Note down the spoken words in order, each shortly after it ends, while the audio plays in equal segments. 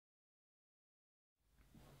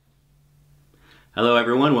Hello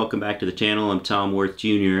everyone, welcome back to the channel. I'm Tom Worth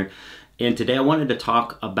Jr. and today I wanted to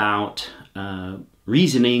talk about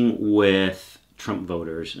reasoning with Trump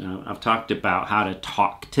voters. I've talked about how to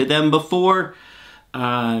talk to them before.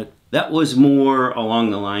 That was more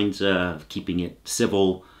along the lines of keeping it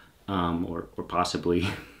civil or possibly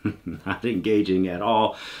not engaging at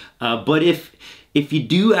all. But if you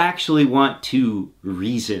do actually want to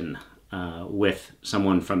reason with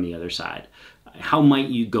someone from the other side, how might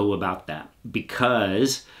you go about that?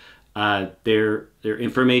 Because their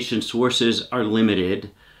information sources are limited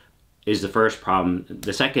is the first problem.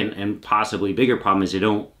 The second and possibly bigger problem is they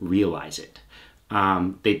don't realize it.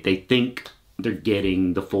 They think they're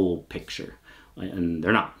getting the full picture, and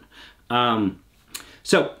they're not.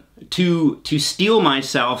 So to steel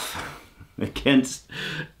myself against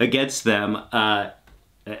them,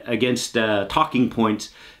 against talking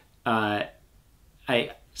points, I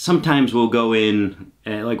sometimes will go in,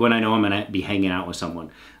 like when I know I'm going to be hanging out with someone,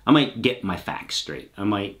 I might get my facts straight. I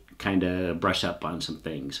might kind of brush up on some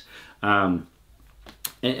things. And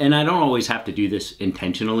I don't always have to do this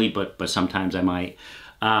intentionally, but sometimes I might,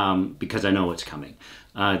 because I know what's coming.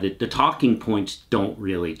 The talking points don't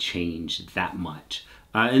really change that much.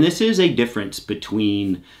 And this is a difference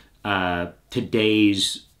between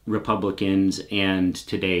today's Republicans and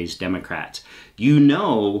today's Democrats. You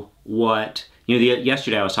know what...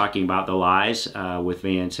 yesterday I was talking about the lies with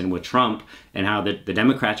Vance and with Trump and how the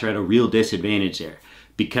Democrats are at a real disadvantage there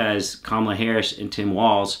because Kamala Harris and Tim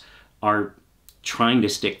Walz are trying to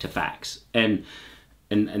stick to facts. And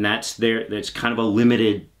that's kind of a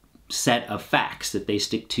limited set of facts that they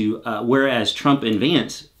stick to, whereas Trump and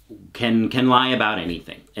Vance can lie about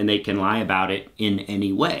anything, and they can lie about it in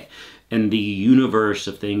any way. And the universe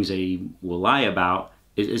of things they will lie about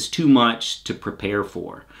is too much to prepare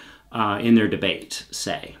for. In their debates,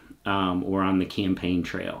 say, or on the campaign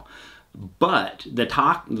trail. But the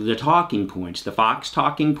talking points, the Fox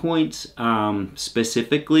talking points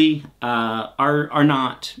specifically, are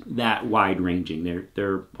not that wide-ranging.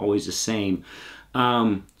 They're always the same.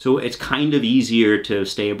 So it's kind of easier to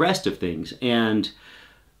stay abreast of things. And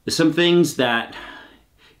some things that,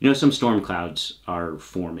 some storm clouds are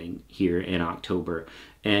forming here in October.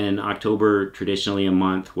 And October, traditionally a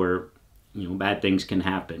month where bad things can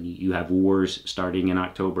happen. You have wars starting in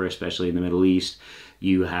October, especially in the Middle East.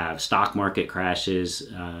 You have stock market crashes.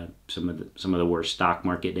 Some of the worst stock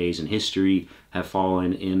market days in history have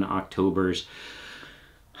fallen in Octobers.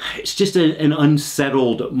 It's just an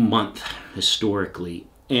unsettled month historically,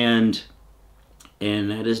 and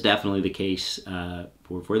that is definitely the case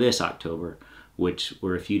for this October, which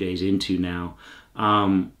we're a few days into now.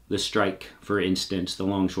 The strike, for instance, the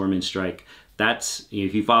longshoremen strike. That's,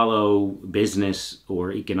 if you follow business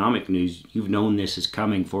or economic news, you've known this is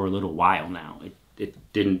coming for a little while now. It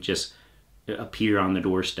didn't just appear on the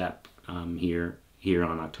doorstep here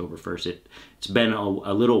on October 1st. It's been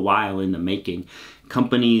a little while in the making.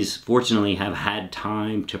 Companies, fortunately, have had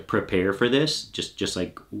time to prepare for this, just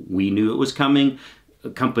like we knew it was coming.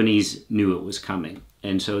 Companies knew it was coming,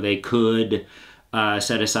 and so they could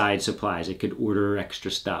set aside supplies. They could order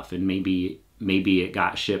extra stuff, and maybe it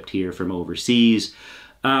got shipped here from overseas.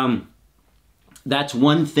 That's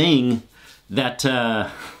one thing that's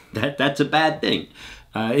a bad thing.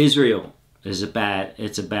 Israel is a bad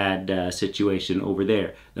situation over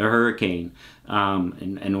there. The hurricane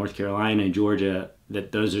in North Carolina and Georgia,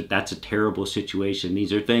 that's a terrible situation.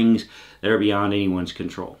 These are things that are beyond anyone's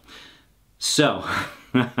control. So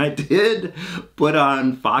I did put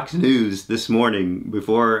on Fox News this morning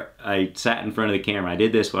before I sat in front of the camera. I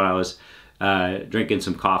did this when I was drinking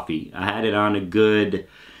some coffee. I had it on a good,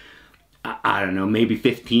 I don't know, maybe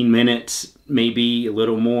 15 minutes, maybe a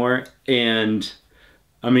little more. And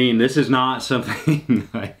I mean, this is not something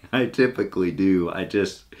I typically do. I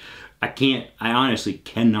honestly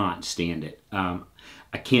cannot stand it. I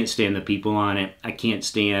can't stand the people on it. I can't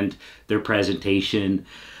stand their presentation.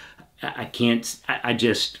 It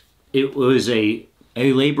was a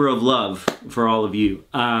labor of love for all of you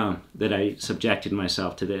that I subjected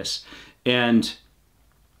myself to this. And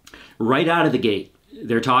right out of the gate,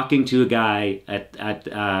 they're talking to a guy at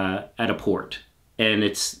a port, and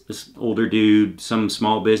it's this older dude, some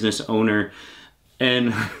small business owner,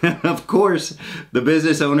 and of course, the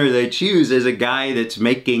business owner they choose is a guy that's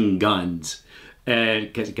making guns,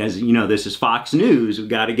 and because this is Fox News, we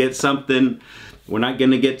got to get something. We're not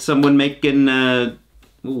going to get someone making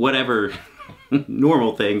whatever.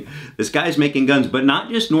 Normal thing. This guy's making guns, but not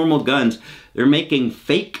just normal guns. They're making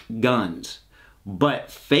fake guns, but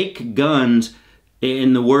fake guns,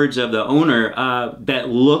 in the words of the owner, that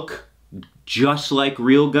look just like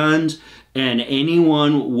real guns, and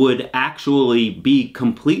anyone would actually be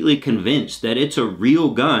completely convinced that it's a real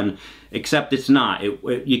gun, except it's not.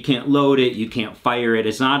 You can't load it, you can't fire it,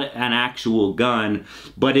 it's not an actual gun,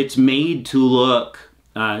 but it's made to look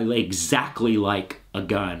exactly like a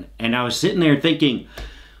gun. And I was sitting there thinking,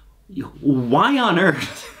 why on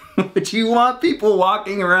earth would you want people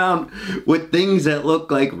walking around with things that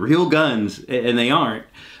look like real guns, and they aren't?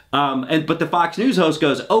 But the Fox News host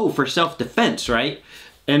goes, oh, for self-defense, right?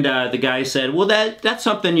 And the guy said, well, that's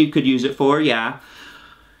something you could use it for, yeah.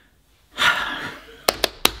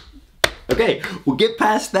 Okay, we'll get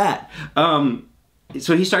past that.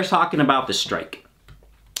 So he starts talking about the strike.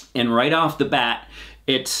 And right off the bat,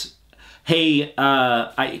 it's, hey,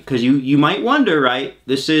 because you might wonder, right?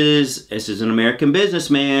 This is an American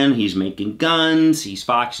businessman. He's making guns. He's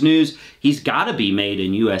Fox News. He's got to be made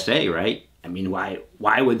in USA, right? I mean,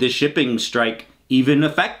 why would this shipping strike even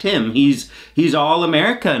affect him? He's all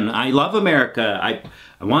American. I love America.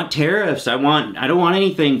 I want tariffs. I don't want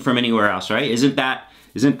anything from anywhere else, right? Isn't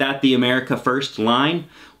that the America First line?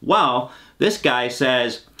 Well, this guy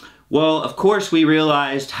says, well, of course we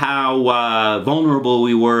realized how vulnerable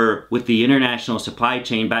we were with the international supply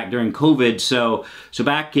chain back during COVID. So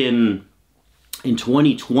back in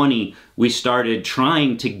 2020, we started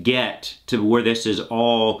trying to get to where this is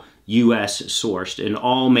all US sourced and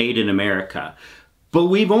all made in America. But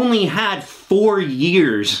we've only had 4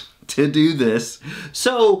 years to do this.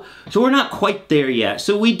 So we're not quite there yet.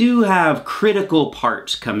 So we do have critical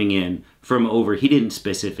parts coming in from over, he didn't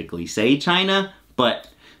specifically say China, but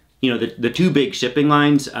you know, the two big shipping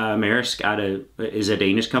lines, Maersk is a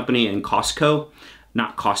Danish company, and Costco,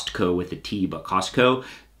 not Costco with a T, but Costco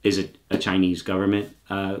is a Chinese government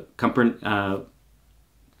company,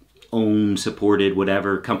 owned, supported,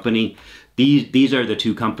 whatever company. These are the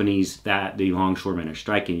two companies that the longshoremen are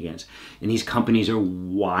striking against. And these companies are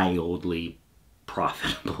wildly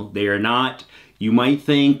profitable. They are not, you might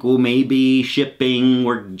think, well, maybe shipping,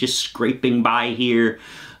 we're just scraping by here.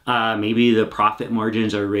 Maybe the profit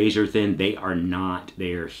margins are razor thin. They are not.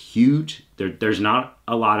 They are huge. There's not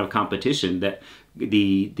a lot of competition. That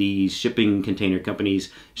the shipping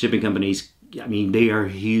companies, I mean, they are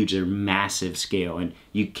huge. They're massive scale, and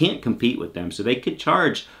you can't compete with them. So they could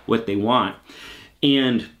charge what they want,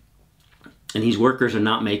 and these workers are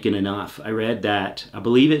not making enough. I read that, I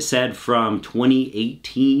believe it said from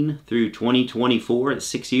 2018 through 2024, the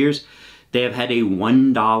 6 years, they have had a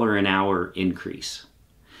 $1 an hour increase.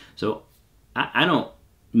 So I don't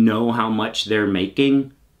know how much they're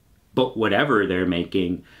making, but whatever they're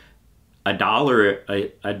making, a dollar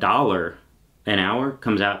an hour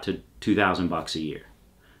comes out to $2,000 a year.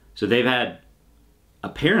 So they've had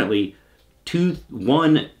apparently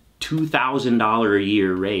one $2,000 a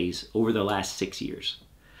year raise over the last 6 years.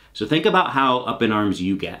 So think about how up in arms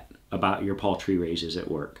you get about your paltry raises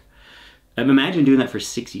at work. Imagine doing that for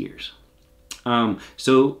 6 years.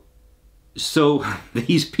 So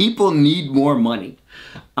these people need more money,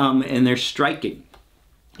 and they're striking.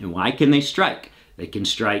 And why can they strike? They can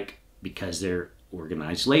strike because they're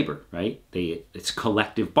organized labor, right? It's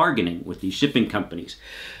collective bargaining with these shipping companies.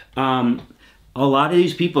 A lot of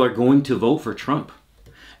these people are going to vote for Trump.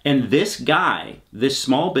 And this guy, this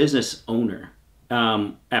small business owner,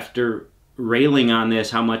 after railing on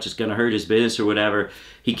this, how much it's going to hurt his business or whatever,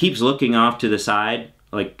 he keeps looking off to the side,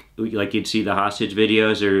 like you'd see the hostage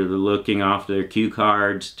videos, or looking off their cue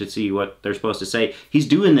cards to see what they're supposed to say. He's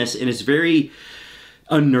doing this, and it's very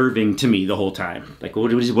unnerving to me the whole time. Like,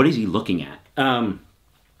 what is he looking at?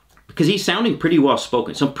 Because he's sounding pretty well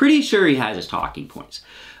spoken. So I'm pretty sure he has his talking points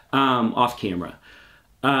off camera.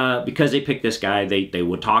 Because they picked this guy, they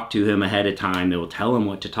would talk to him ahead of time. They will tell him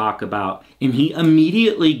what to talk about. And he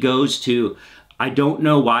immediately goes to, I don't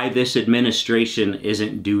know why this administration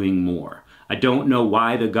isn't doing more. I don't know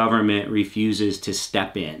why the government refuses to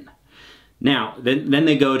step in. Now, then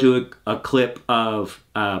they go to a clip of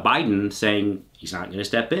Biden saying he's not going to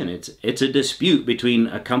step in. It's a dispute between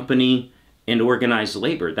a company and organized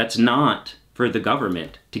labor. That's not for the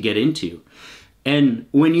government to get into. And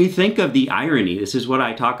when you think of the irony, this is what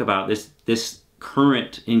I talk about, this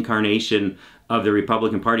current incarnation of the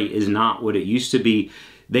Republican Party is not what it used to be.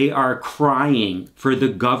 They are crying for the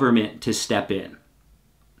government to step in.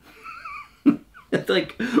 It's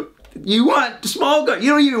like, you want small government. You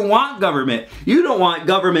don't even want government. You don't want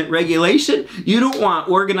government regulation. You don't want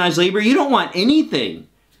organized labor. You don't want anything.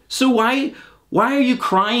 So why are you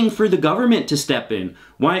crying for the government to step in?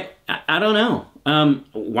 Why? I don't know.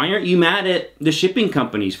 Why aren't you mad at the shipping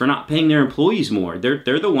companies for not paying their employees more?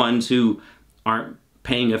 They're the ones who aren't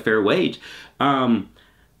paying a fair wage. I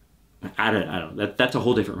don't know. That's a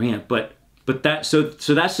whole different rant. But But so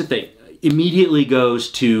that's the thing. Immediately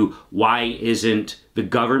goes to why isn't the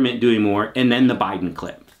government doing more, and then the Biden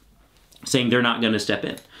clip saying they're not going to step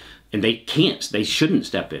in. And they can't, they shouldn't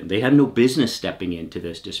step in. They have no business stepping into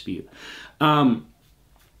this dispute. Then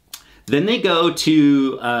they go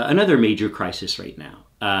to another major crisis right now,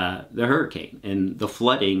 the hurricane and the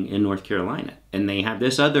flooding in North Carolina. And they have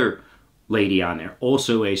this other lady on there,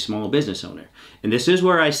 also a small business owner. And this is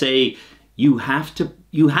where I say you have to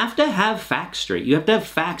have facts straight. You have to have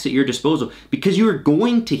facts at your disposal, because you are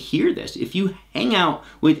going to hear this. If you hang out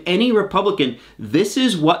with any Republican, this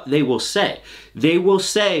is what they will say. They will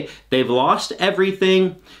say they've lost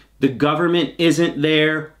everything. The government isn't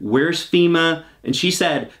there. Where's FEMA? And she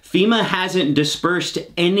said, FEMA hasn't dispersed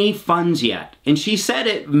any funds yet. And she said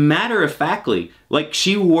it matter-of-factly, like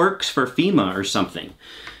she works for FEMA or something.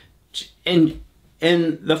 And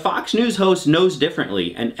the Fox News host knows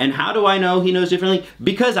differently. And how do I know he knows differently?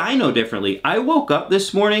 Because I know differently. I woke up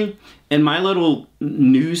this morning and my little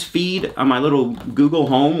news feed on my little Google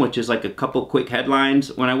Home, which is like a couple quick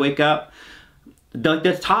headlines when I wake up,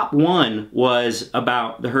 the top one was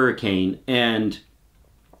about the hurricane and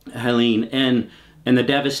Helene and the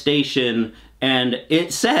devastation. And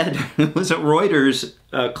it said, it was a Reuters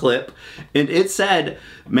clip, and it said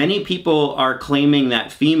many people are claiming that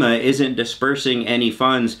FEMA isn't dispersing any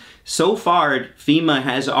funds. So far, FEMA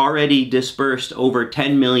has already dispersed over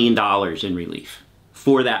 $10 million in relief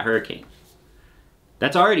for that hurricane.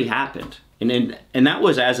 That's already happened. And that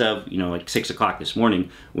was as of, like 6 o'clock this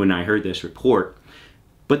morning when I heard this report.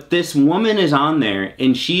 But this woman is on there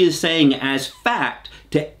and she is saying as fact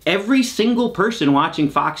to every single person watching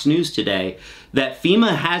Fox News today that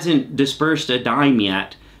FEMA hasn't dispersed a dime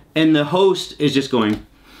yet. And the host is just going,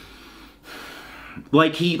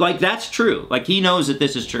 like that's true. Like he knows that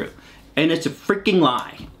this is true. And it's a freaking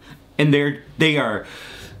lie. And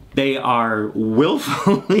they are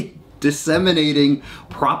willfully disseminating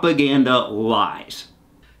propaganda lies.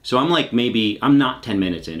 So I'm like, I'm not 10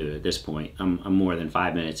 minutes into it at this point. I'm more than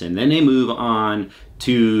 5 minutes in. Then they move on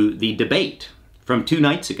to the debate from 2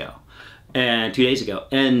 nights ago and 2 days ago.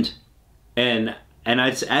 And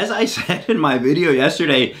as I said in my video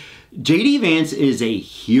yesterday, J.D. Vance is a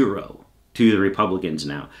hero to the Republicans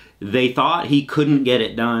now. They thought he couldn't get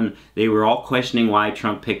it done. They were all questioning why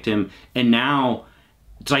Trump picked him. And now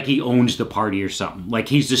it's like he owns the party or something. Like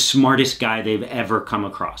he's the smartest guy they've ever come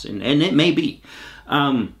across. And it may be.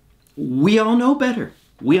 We all know better.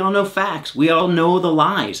 We all know facts. We all know the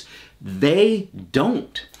lies. They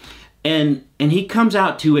don't. And he comes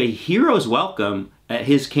out to a hero's welcome at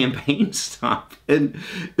his campaign stop. And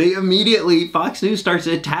they immediately, Fox News starts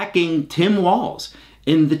attacking Tim Walz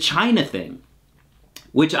in the China thing,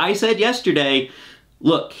 which I said yesterday,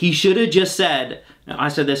 look, he should have just said, I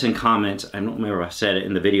said this in comments, I don't remember if I said it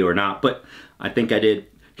in the video or not, but I think I did.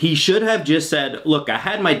 He should have just said, look, I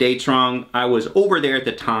had my dates wrong. I was over there at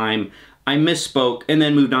the time. I misspoke, and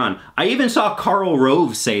then moved on. I even saw Karl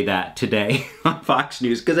Rove say that today on Fox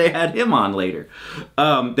News, because they had him on later.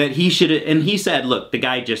 That he should have, and he said, look, the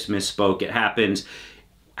guy just misspoke. It happens.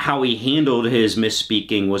 How he handled his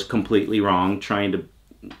misspeaking was completely wrong, trying to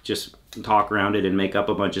just talk around it and make up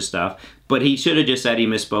a bunch of stuff. But he should have just said he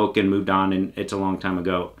misspoke and moved on, and it's a long time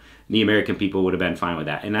ago. The American people would have been fine with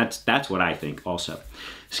that. And that's what I think also.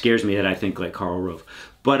 Scares me that I think like Karl Rove.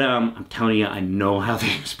 But I'm telling you, I know how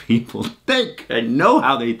these people think. I know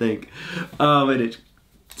how they think. And it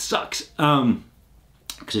sucks.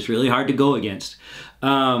 Because it's really hard to go against.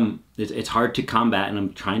 It's hard to combat, and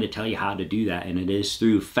I'm trying to tell you how to do that, and it is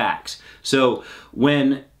through facts. So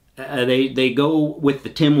when they go with the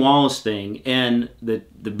Tim Walz thing and the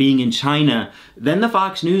being in China, then the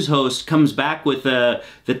Fox News host comes back with that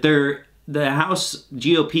the House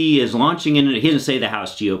GOP is launching in. He doesn't say the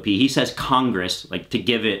House GOP. He says Congress, like to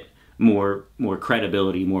give it more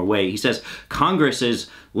credibility, more weight. He says Congress has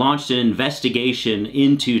launched an investigation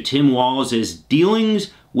into Tim Walz's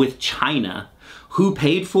dealings with China, who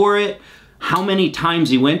paid for it, how many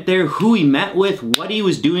times he went there, who he met with, what he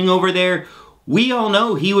was doing over there. We all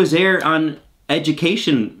know he was there on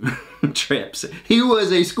education trips. He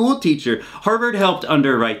was a school teacher. Harvard helped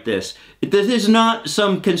underwrite this. This is not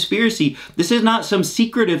some conspiracy. This is not some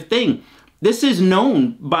secretive thing. This is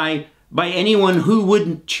known by anyone who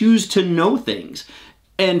would choose to know things.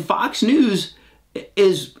 And Fox News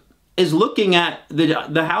is looking at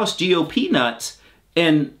the House GOP nuts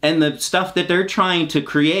and the stuff that they're trying to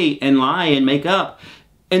create and lie and make up.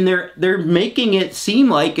 And they're making it seem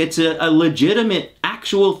like it's a legitimate,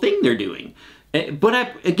 actual thing they're doing.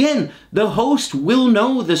 But again, the host will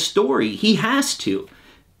know the story. He has to.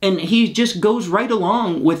 And he just goes right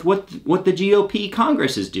along with what the GOP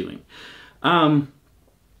Congress is doing. So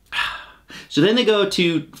then they go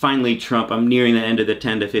to, finally, Trump. I'm nearing the end of the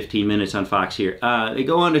 10 to 15 minutes on Fox here. They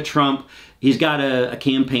go on to Trump. He's got a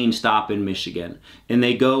campaign stop in Michigan. And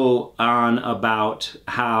they go on about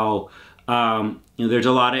how there's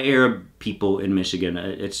a lot of Arab people in Michigan.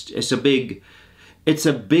 It's a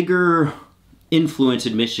bigger influence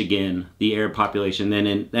in Michigan, the Arab population, than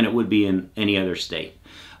it would be in any other state.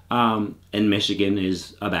 And Michigan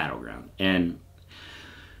is a battleground. And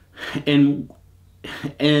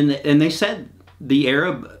they said the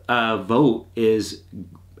Arab vote is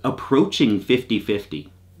approaching 50-50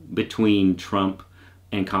 between Trump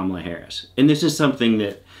and Kamala Harris. And this is something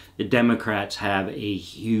that the Democrats have a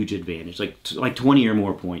huge advantage, like 20 or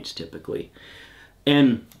more points typically.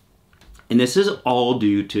 And this is all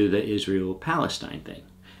due to the Israel-Palestine thing.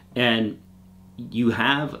 And you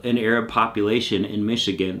have an Arab population in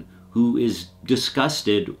Michigan who is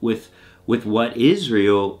disgusted with what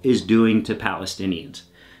Israel is doing to Palestinians.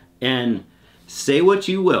 And say what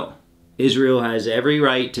you will, Israel has every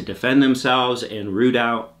right to defend themselves and root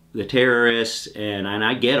out the terrorists, and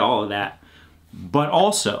I get all of that. But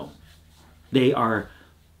also, they are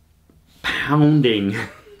pounding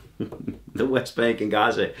the West Bank and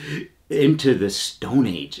Gaza into the Stone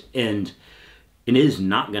Age, and it is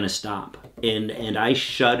not going to stop. And I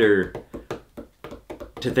shudder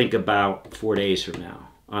to think about 4 days from now,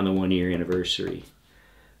 on the 1 year anniversary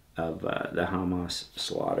of the Hamas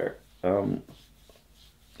slaughter. I'm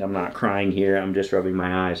not crying here, I'm just rubbing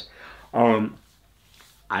my eyes.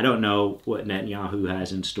 I don't know what Netanyahu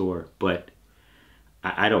has in store, but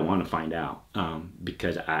I don't want to find out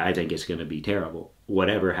because I think it's going to be terrible,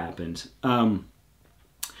 whatever happens.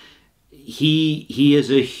 He is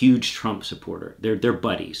a huge Trump supporter. They're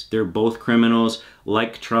buddies. They're both criminals.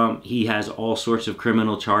 Like Trump, he has all sorts of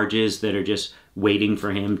criminal charges that are just waiting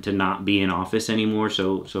for him to not be in office anymore,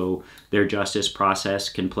 so their justice process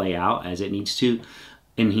can play out as it needs to.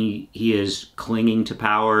 And he is clinging to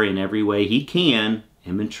power in every way he can.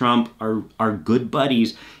 Him and Trump are good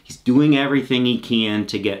buddies. He's doing everything he can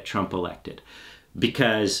to get Trump elected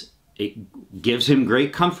because it gives him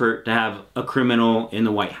great comfort to have a criminal in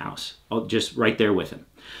the White House, just right there with him.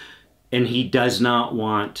 And he does not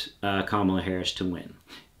want Kamala Harris to win.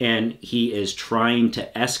 And he is trying to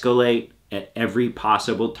escalate at every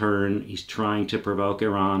possible turn. He's trying to provoke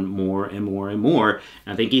Iran more and more and more.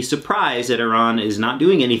 And I think he's surprised that Iran is not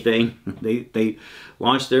doing anything. They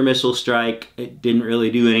launched their missile strike. It didn't really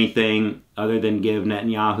do anything other than give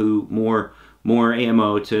Netanyahu more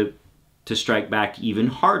ammo to strike back even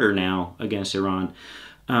harder now against Iran.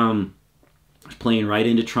 It's playing right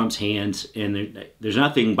into Trump's hands, and there's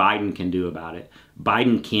nothing Biden can do about it.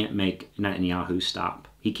 Biden can't make Netanyahu stop.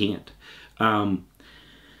 He can't. And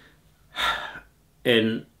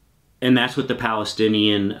that's what the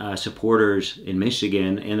Palestinian supporters in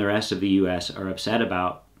Michigan and the rest of the U.S. are upset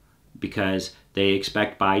about, because they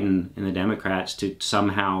expect Biden and the Democrats to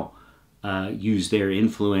somehow use their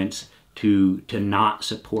influence to not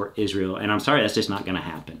support Israel. And I'm sorry, that's just not going to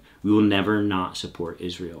happen. We will never not support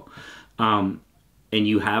Israel. And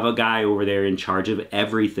you have a guy over there in charge of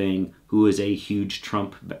everything who is a huge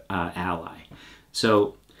Trump ally.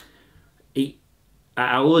 So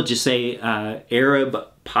I will just say, Arab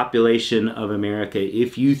population of America,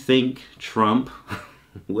 if you think Trump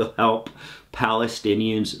will help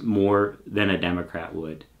Palestinians more than a Democrat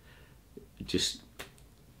would, just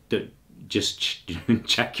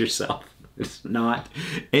check yourself. It's not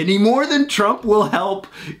any more than Trump will help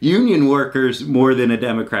union workers more than a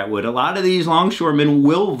Democrat would. A lot of these longshoremen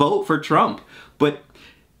will vote for Trump, but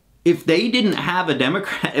if they didn't have a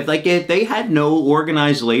Democrat, if they had no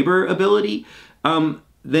organized labor ability,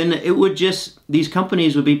 then it would these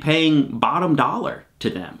companies would be paying bottom dollar to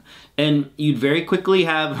them. And you'd very quickly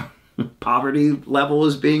have poverty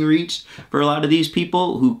levels being reached for a lot of these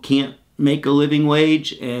people who can't make a living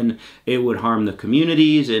wage, and it would harm the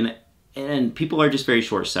communities, and people are just very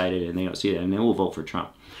short-sighted, and they don't see that, and they will vote for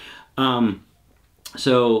Trump.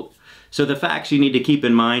 So the facts you need to keep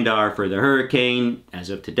in mind are, for the hurricane, as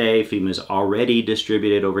of today, FEMA's already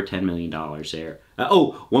distributed over $10 million there.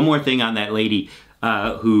 One more thing on that lady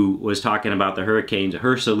who was talking about the hurricanes.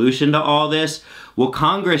 Her solution to all this, well,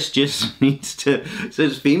 Congress just needs to,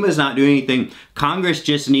 since FEMA's not doing anything, Congress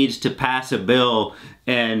just needs to pass a bill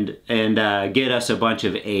and get us a bunch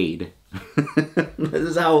of aid. This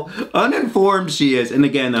is how uninformed she is. And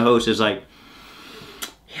again, the host is like,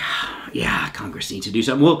 yeah, Congress needs to do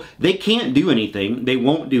something. Well, they can't do anything. They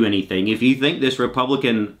won't do anything. If you think this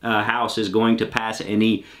Republican House is going to pass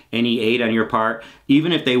any aid on your part,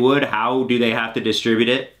 even if they would, how do they have to distribute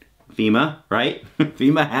it? FEMA, right?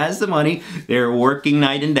 FEMA has the money. They're working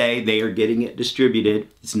night and day. They are getting it distributed.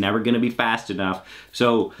 It's never going to be fast enough.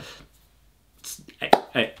 So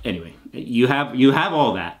anyway, you have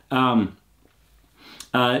all that.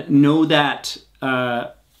 Know that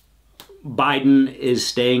Biden is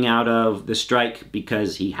staying out of the strike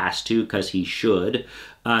because he has to, because he should.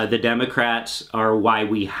 The Democrats are why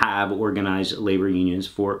we have organized labor unions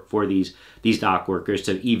for these dock workers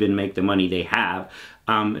to even make the money they have.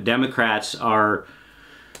 Democrats are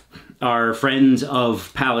friends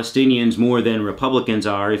of Palestinians more than Republicans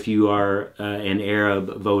are if you are an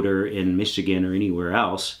Arab voter in Michigan or anywhere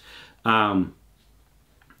else.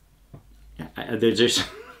 There's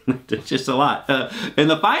just a lot. And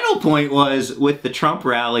the final point was with the Trump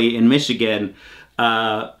rally in Michigan,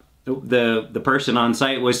 the person on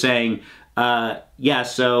site was saying, yeah,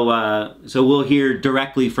 so we'll hear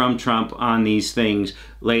directly from Trump on these things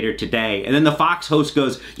later today. And then the Fox host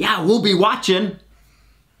goes, yeah, we'll be watching.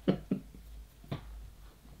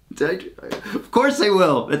 Of course they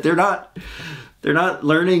will, but they're not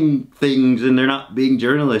learning things and they're not being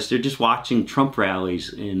journalists. They're just watching Trump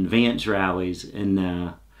rallies and Vance rallies,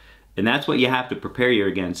 and that's what you have to prepare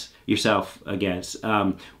yourself against.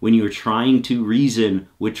 When you're trying to reason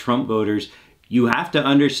with Trump voters, you have to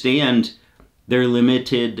understand their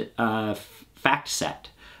limited fact set,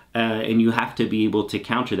 and you have to be able to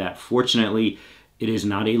counter that. Fortunately, it is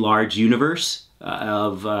not a large universe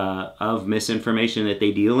of misinformation that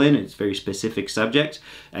they deal in. It's very specific subjects.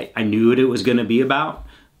 I knew what it was going to be about,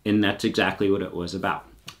 and that's exactly what it was about.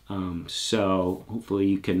 So hopefully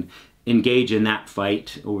you can engage in that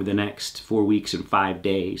fight over the next 4 weeks and 5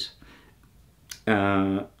 days.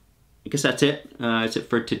 I guess that's it. That's it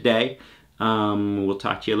for today. We'll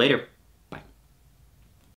talk to you later.